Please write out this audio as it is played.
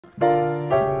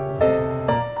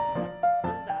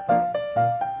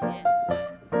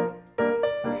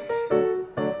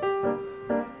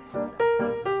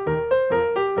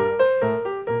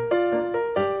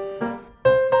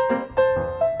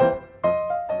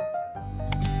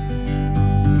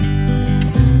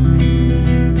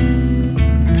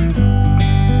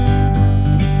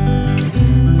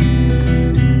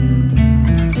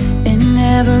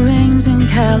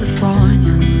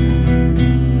California,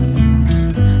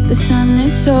 the sun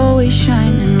is always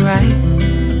shining bright.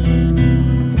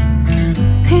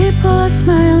 People are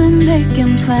smiling,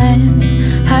 making plans,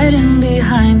 hiding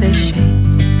behind their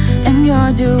shades, and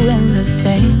you're doing the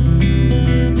same.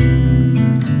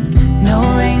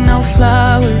 No rain, no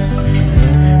flowers,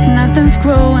 nothing's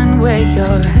growing where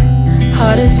you're at.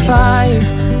 Heart is fire,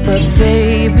 but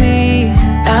baby,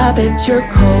 I bet you're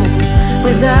cold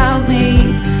without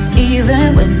me.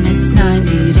 Even when it's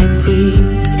 90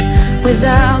 degrees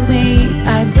without me,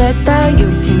 I bet that you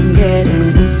can get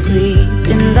any sleep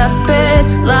in that bed,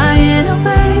 lying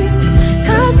awake.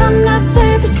 Cause I'm not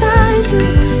there beside you,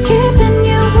 keeping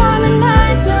you warm and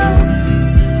I know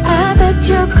I bet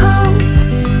you're cold.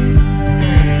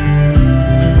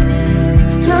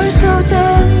 You're so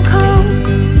damn cold.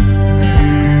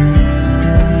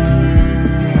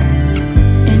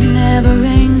 It never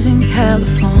rains in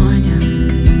California,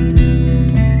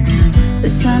 the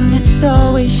sun is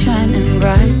always shining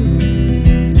bright.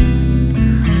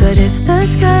 But if the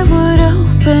sky would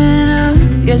open up,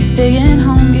 you're staying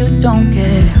home, you don't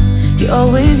get out. You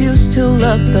always used to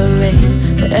love the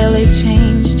rain, but LA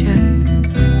changed you.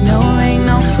 No rain,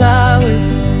 no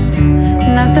flowers,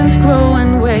 nothing's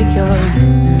growing where you're at.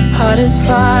 Heart is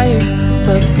fire,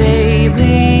 but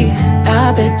baby,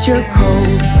 I bet you're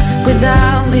cold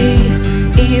without me.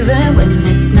 Even when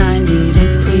it's 90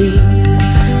 degrees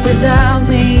without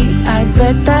me, I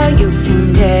bet that you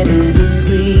can get any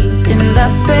sleep in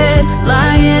that bed,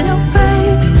 lying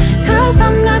awake. Cause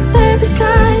I'm not there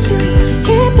beside you,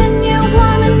 keeping you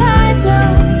warm and I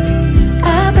know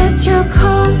I bet you're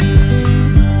cold.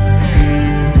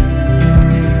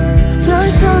 You're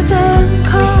so damn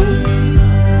cold.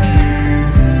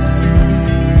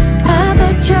 I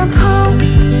bet you're cold.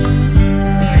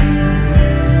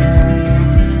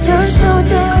 You're so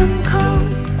damn cold.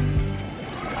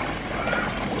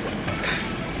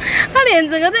 他脸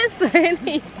整个在水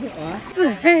里，水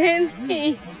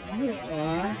里，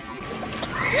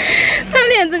他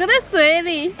脸整个在水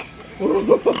里。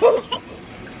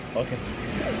OK，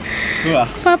 对吧？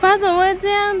爸爸怎么会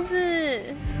这样子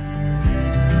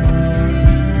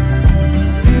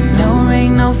 ？No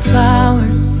rain, no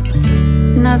flowers,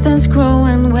 nothing's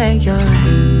growing where you're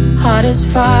at. Heart is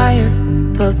fire,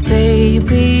 but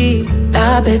baby,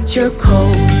 I bet you're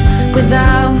cold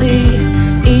without me.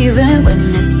 Even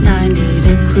when it's 90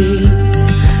 degrees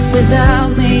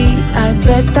without me, I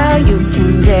bet that you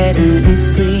can get any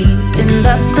sleep in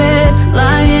that bed,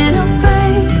 lying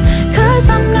awake. Cause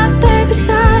I'm not there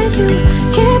beside you,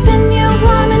 keeping you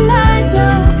warm and I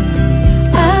know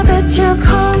I bet you're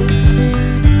cold.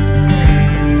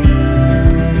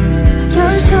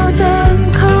 You're so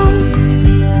damn cold.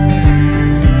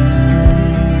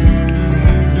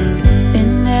 It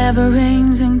never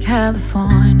rains in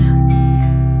California,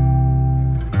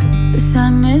 the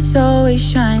sun is always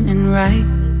shining bright.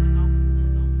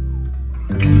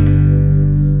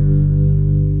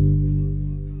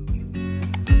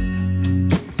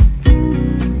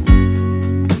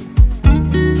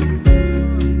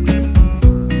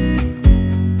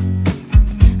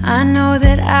 I know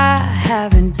that I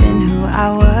haven't been who I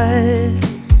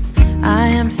was. I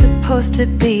am supposed to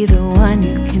be the one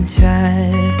you can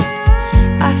trust.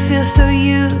 I feel so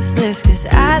useless cause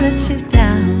I let you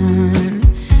down.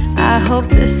 I hope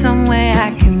there's some way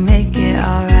I can make it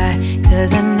alright,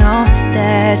 cause I know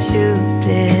that you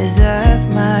deserve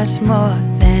much more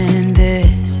than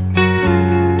this.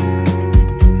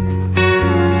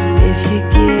 If you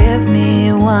give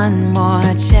me one more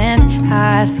chance,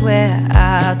 I swear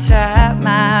I'll try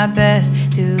my best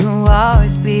to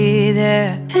always be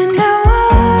there. And I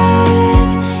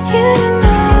want you to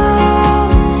know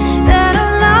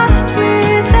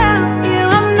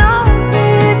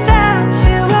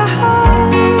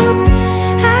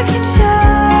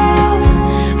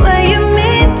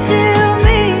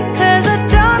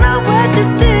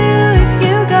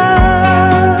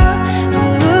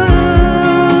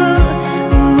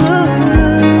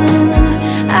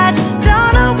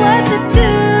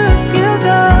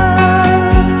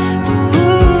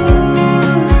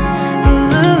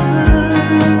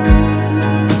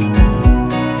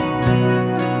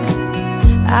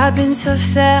I've been so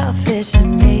selfish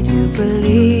and made you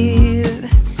believe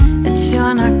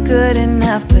good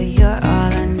enough, but you're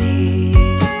all I need.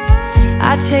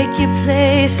 I'd take you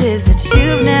places that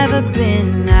you've never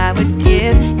been. I would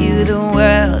give you the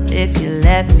world if you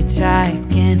let me try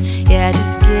again. Yeah,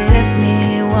 just give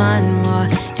me one more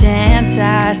chance.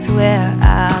 I swear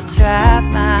I'll try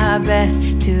my best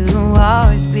to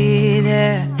always be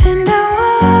there. And I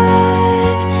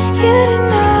want you to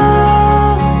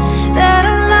know that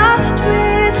I'm lost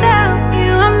without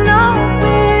you. I'm not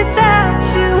without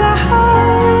you. I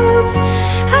hope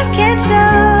I can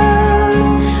show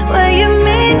what you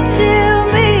mean to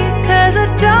me, 'cause I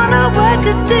don't know what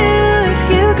to do